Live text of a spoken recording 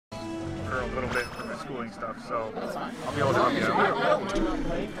a little bit for the schooling stuff, so I'll be able to help you out.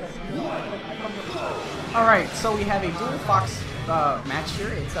 Alright, so we have a dual Fox match here.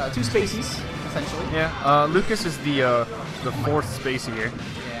 It's 2 spacies, essentially. Yeah, Lucas is the 4th spacey here.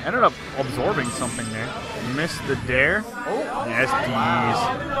 Yeah. Ended up absorbing something there. Missed the dare. Oh, yes,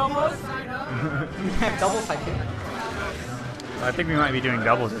 double type hit. I think we might be doing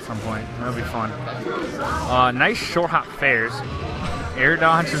doubles at some point. That'll be fun. Nice short hop fairs. Air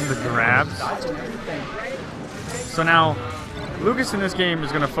dodges the grabs. So now, Lucas in this game is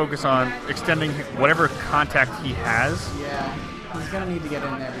going to focus on extending whatever contact he has. Yeah, he's going to need to get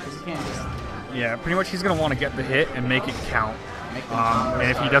in there because he can't just... Yeah, pretty much he's going to want to get the hit and make it count. And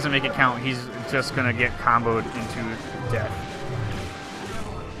if he doesn't make it count, he's just going to get comboed into death.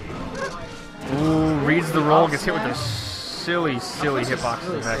 Ooh, reads the roll, gets hit with a silly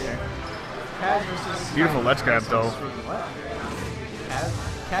hitboxes back there. Beautiful let's grab though.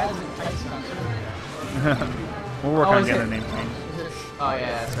 We'll work on getting the name changed. Oh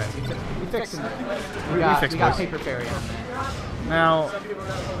yeah, that's right. We fixed it. We got paperfairy on there. Now,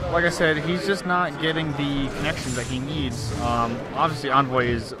 like I said, he's just not getting the connections that he needs. Obviously, Envoy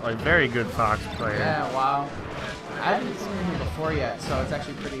is a very good Fox player. Yeah, wow. I haven't seen him before yet, so it's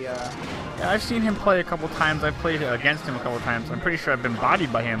actually pretty... Yeah, I've seen him play a couple times. I've played against him a couple times. I'm pretty sure I've been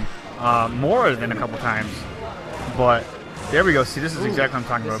bodied by him more than a couple times. But there we go. See, this is exactly what I'm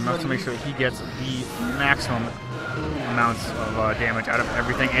talking about. I have to make sure he gets the maximum amounts of damage out of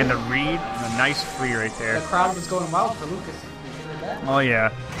everything. And the read, the nice free right there. The crowd was going wild for Lucas. Oh,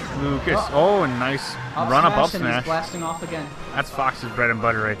 yeah. Lucas. Oh, nice run-up up smash. He's blasting off again. That's Fox's bread and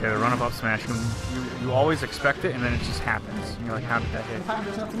butter right there. The run-up up smash. You always expect it, and then it just happens. You're like, how did that hit? Sometimes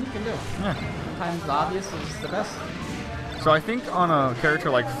there's nothing you can do. Yeah. Sometimes the obvious is the best. So I think on a character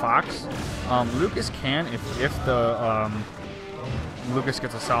like Fox, Lucas can, if the Lucas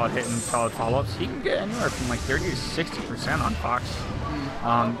gets a solid hit and solid follow-ups, he can get anywhere from like 30 to 60% on Fox.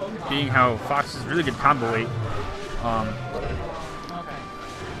 Being how Fox is really good combo weight.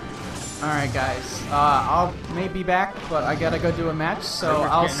 Alright guys, I'll may be back, but I gotta go do a match, so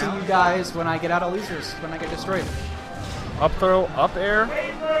I'll see you guys when I get out of lasers, when I get destroyed. Up throw, up air,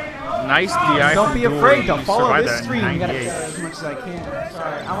 nice DI. Don't be afraid to follow this stream. I gotta play as much as I can.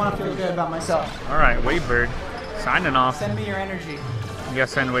 Sorry, I want to feel good about myself. Alright, Wavebird, signing off. Send me your energy. You gotta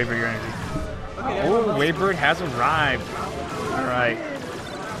send Wavebird your energy. Oh, Wavebird has arrived. Alright.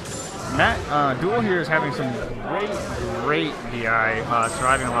 That Duel here is having some great DI,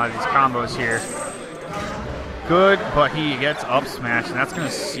 surviving a lot of these combos here. Good, but he gets up smash, and that's going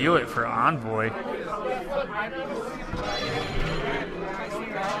to seal it for Envoy.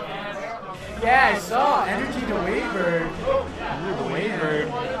 Yeah, I saw energy to Wavebird.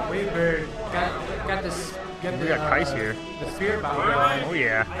 Wavebird got this. We got Kais here. The spirit battle going. Oh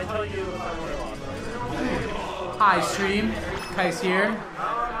yeah. Hi stream, Kais here.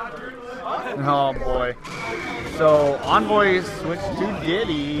 Oh boy. So Envoy switched to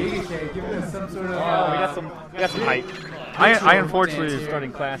Diddy. Giving us some sort of. We got some hype. I unfortunately is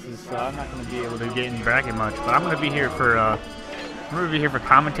starting classes, so I'm not going to be able to get in bracket much. But I'm going to be here for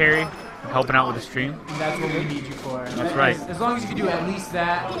commentary, helping out with the stream. And that's what we need you for. That's right. As long as you can do at least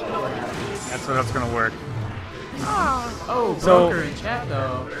that. That's what that's going to work. Oh, Broker in chat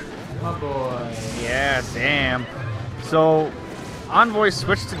though. My boy. Yeah, damn. So Envoy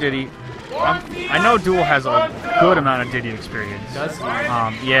switched to Diddy. I know Duel has a good amount of Diddy experience. Does he?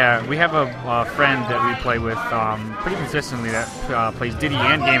 Yeah, we have a friend that we play with pretty consistently that plays Diddy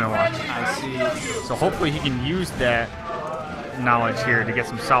and Game & Watch. I see. So hopefully he can use that knowledge here to get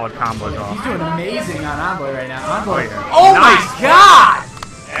some solid combos off. He's doing amazing on Envoy right now. Envoy. Oh, yeah. Oh Nice. my God!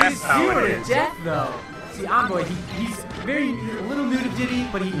 That's He's how it 0 to is. death though. See, Envoy, he's a little new to Diddy,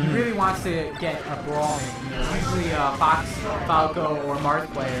 but he really wants to get a brawl in. He's usually a Fox, Falco, or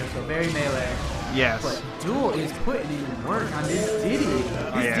Marth player, so very melee. Yes. But Duel is putting in work on this Diddy. This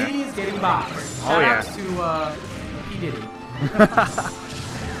yeah. Diddy is getting boxed. Oh, yeah. Shout outs to P. Diddy.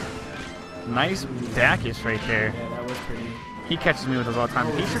 Nice Dacus right there. Yeah, that was pretty. He catches me with those all the time.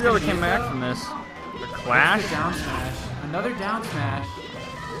 He should be able to come back from this. The clash. Down smash. Another down smash.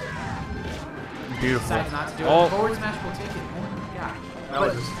 Beautiful. Decides not to do it. Oh. Forward smash will take it. Oh my God.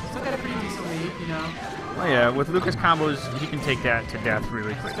 But still got a pretty decent lead, you know. Oh yeah, with Lucas combos, he can take that to death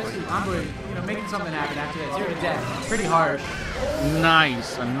really quickly. Especially Envoy, making something happen after that 0 to death. Pretty hard.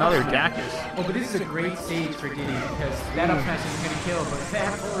 Nice, another Dacus. Oh, but this is a great stage for Diddy because that up smash isn't going to kill, but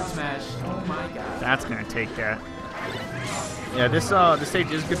that forward smash, oh my God. That's gonna take that. Yeah, this stage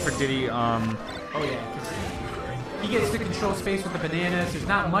is good for Diddy. Oh yeah, because he gets to control space with the bananas. There's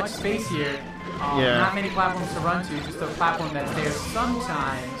not much space here. Yeah. Not many platforms to run to. Just a platform that's there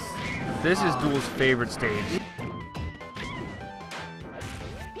sometimes. This is Duel's favorite stage.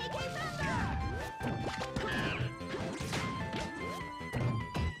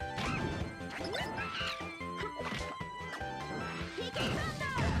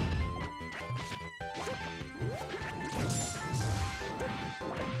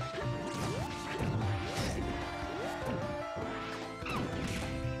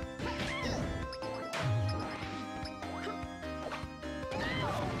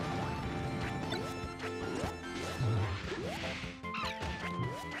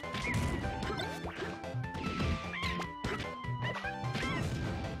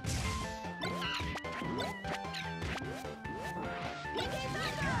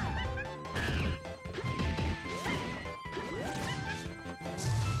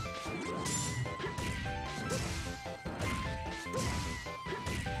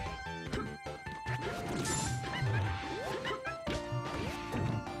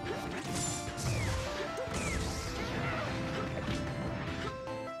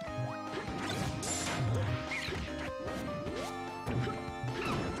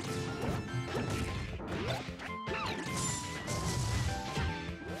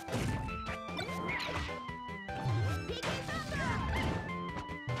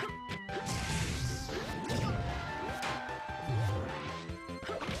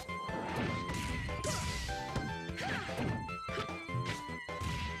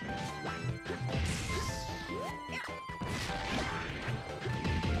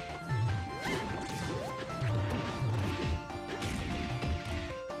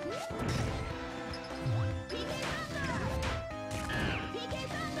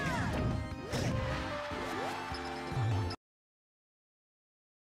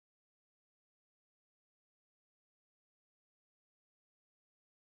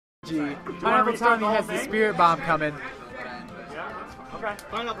 Pineapple Tommy has the spirit bomb coming.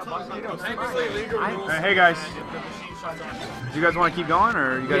 Hey guys, do you guys want to keep going,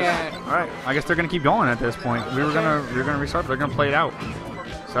 or you guys? Yeah. All right, I guess they're gonna keep going at this point. We were gonna restart, but they're gonna play it out.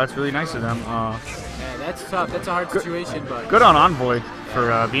 So that's really nice of them. Yeah, that's tough. That's a hard situation, but good on Envoy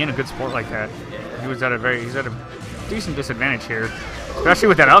for being a good sport like that. He's at a decent disadvantage here, especially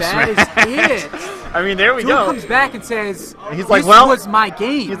with that up smash. That is it. I mean, there we Duel go. comes back and says, He's like, this well, was my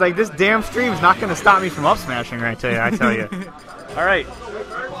game. He's like, this damn stream's not going to stop me from up smashing, right? I tell you. All right.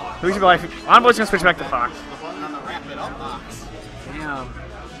 Who's your life? Envoy's going to switch back to Fox. Damn.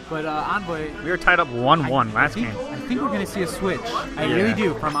 But Envoy... We were tied up 1-1 last game. I think we're going to see a switch. I really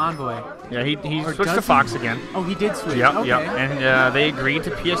do, from Envoy. Yeah, he switched to Fox again. Oh, he did switch. Yep, okay. yep. And they agreed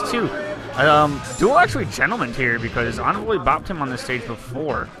to PS2. Duel actually gentlemaned here because Envoy bopped him on this stage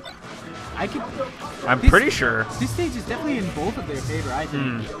before. I'm pretty sure. This stage is definitely in both of their favor, I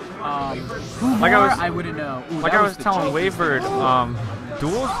think. Who Like more, I wouldn't know. Ooh, like I was telling Wavered,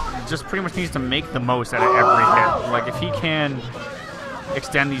 Duel just pretty much needs to make the most out of every hit. Like, if he can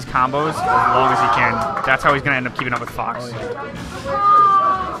extend these combos as long as he can, that's how he's going to end up keeping up with Fox.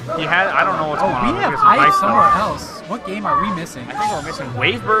 He had, I don't know what's going on. We have ice somewhere else. What game are we missing? I think we're missing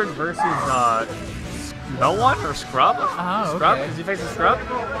Wavebird versus no one or Scrub? Oh, Scrub? okay. Is he facing Scrub?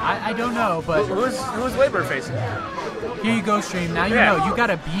 I don't know, but Who's Wavebird facing? here you go, stream. Now you know you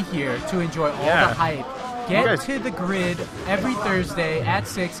gotta be here to enjoy all the hype. Get to the grid every Thursday at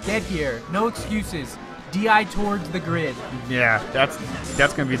 6. Get here. No excuses. DI towards the grid. Yeah, that's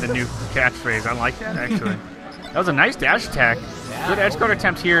gonna be the new catchphrase. I like that actually. That was a nice dash attack. Yeah. Good edge guard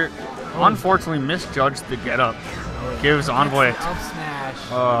attempt here. Unfortunately, misjudged the get up. Gives Envoy Up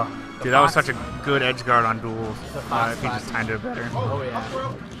smash. Dude, that was such a good edge guard on Duel. If he just timed it better. Oh yeah.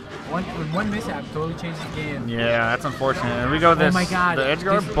 One mishap totally changes the game. Yeah, that's unfortunate. And we go this. Oh my god. The edge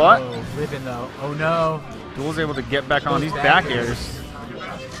guard, but living though. Oh no. Duel's able to get back on these back airs.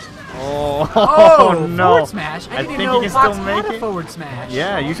 Oh, no. Forward smash. I didn't even know he can Fox still had make a it. forward smash.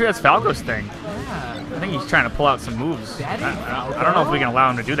 Yeah, usually that's Falco's thing. Yeah. I think he's trying to pull out some moves. I That don't know if we can allow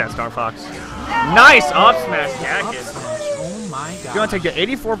him to do that, Star Fox. Nice up smash, Up Jacket. smash. Oh my god. You're going to take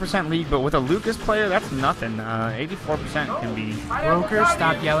the 84% lead, but with a Lucas player, that's nothing. 84% can be... Broker,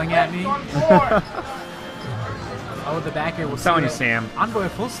 stop yelling at me. Oh, the back air will I'm telling you, Sam. Envoy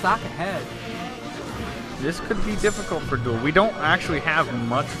full stock ahead. This could be difficult for Duel. We don't actually have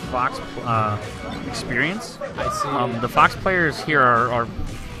much Fox experience. I see. The Fox players here are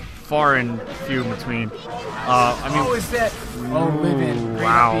far and few between. I mean, is that? Oh, living.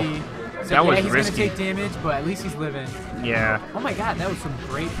 Wow. So, That was he's risky. gonna take damage, but at least he's living. Yeah. Oh my god, that was some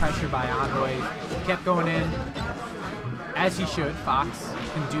great pressure by Envoy. He kept going in, as he should. Fox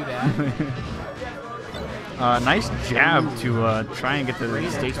can do that. Nice jab to try and get the Great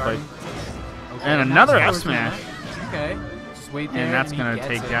stage edge play. guarding. Okay, And another nice F smash. Okay. Just Just wait there. And that's going to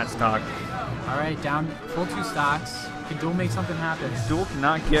take that stock. All right, down full 2 stocks. Can Duel make something happen? Duel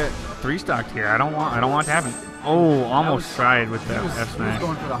cannot get 3 stocked here. I don't want it to happen. Oh, almost tried with that F smash. He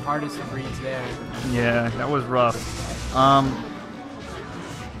was going for the hardest of reads there. Yeah, that was rough.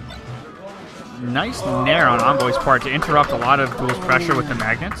 Nice nair on Envoy's part to interrupt a lot of Duel's pressure with the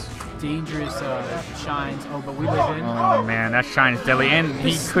magnets. Dangerous shines. Oh, but we live in. Oh man, that shine is deadly, and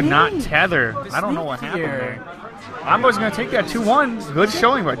he could not tether. I don't know what happened there. Envoy's gonna take that 2-1. Good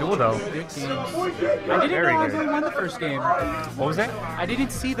showing by Duel though. Good games. I didn't know Envoy won the first game. What was that? I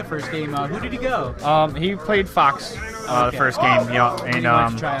didn't see the first game. Who did he go? He played Fox the first game. Yeah, and he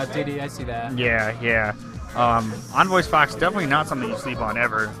went to try out Diddy. I see that. Yeah. Envoy's Fox, definitely not something you sleep on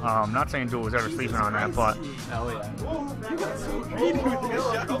ever. Not saying Duel was ever sleeping on that, but oh yeah.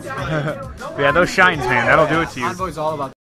 yeah, those shines, man, that'll do it to you. Envoy's all about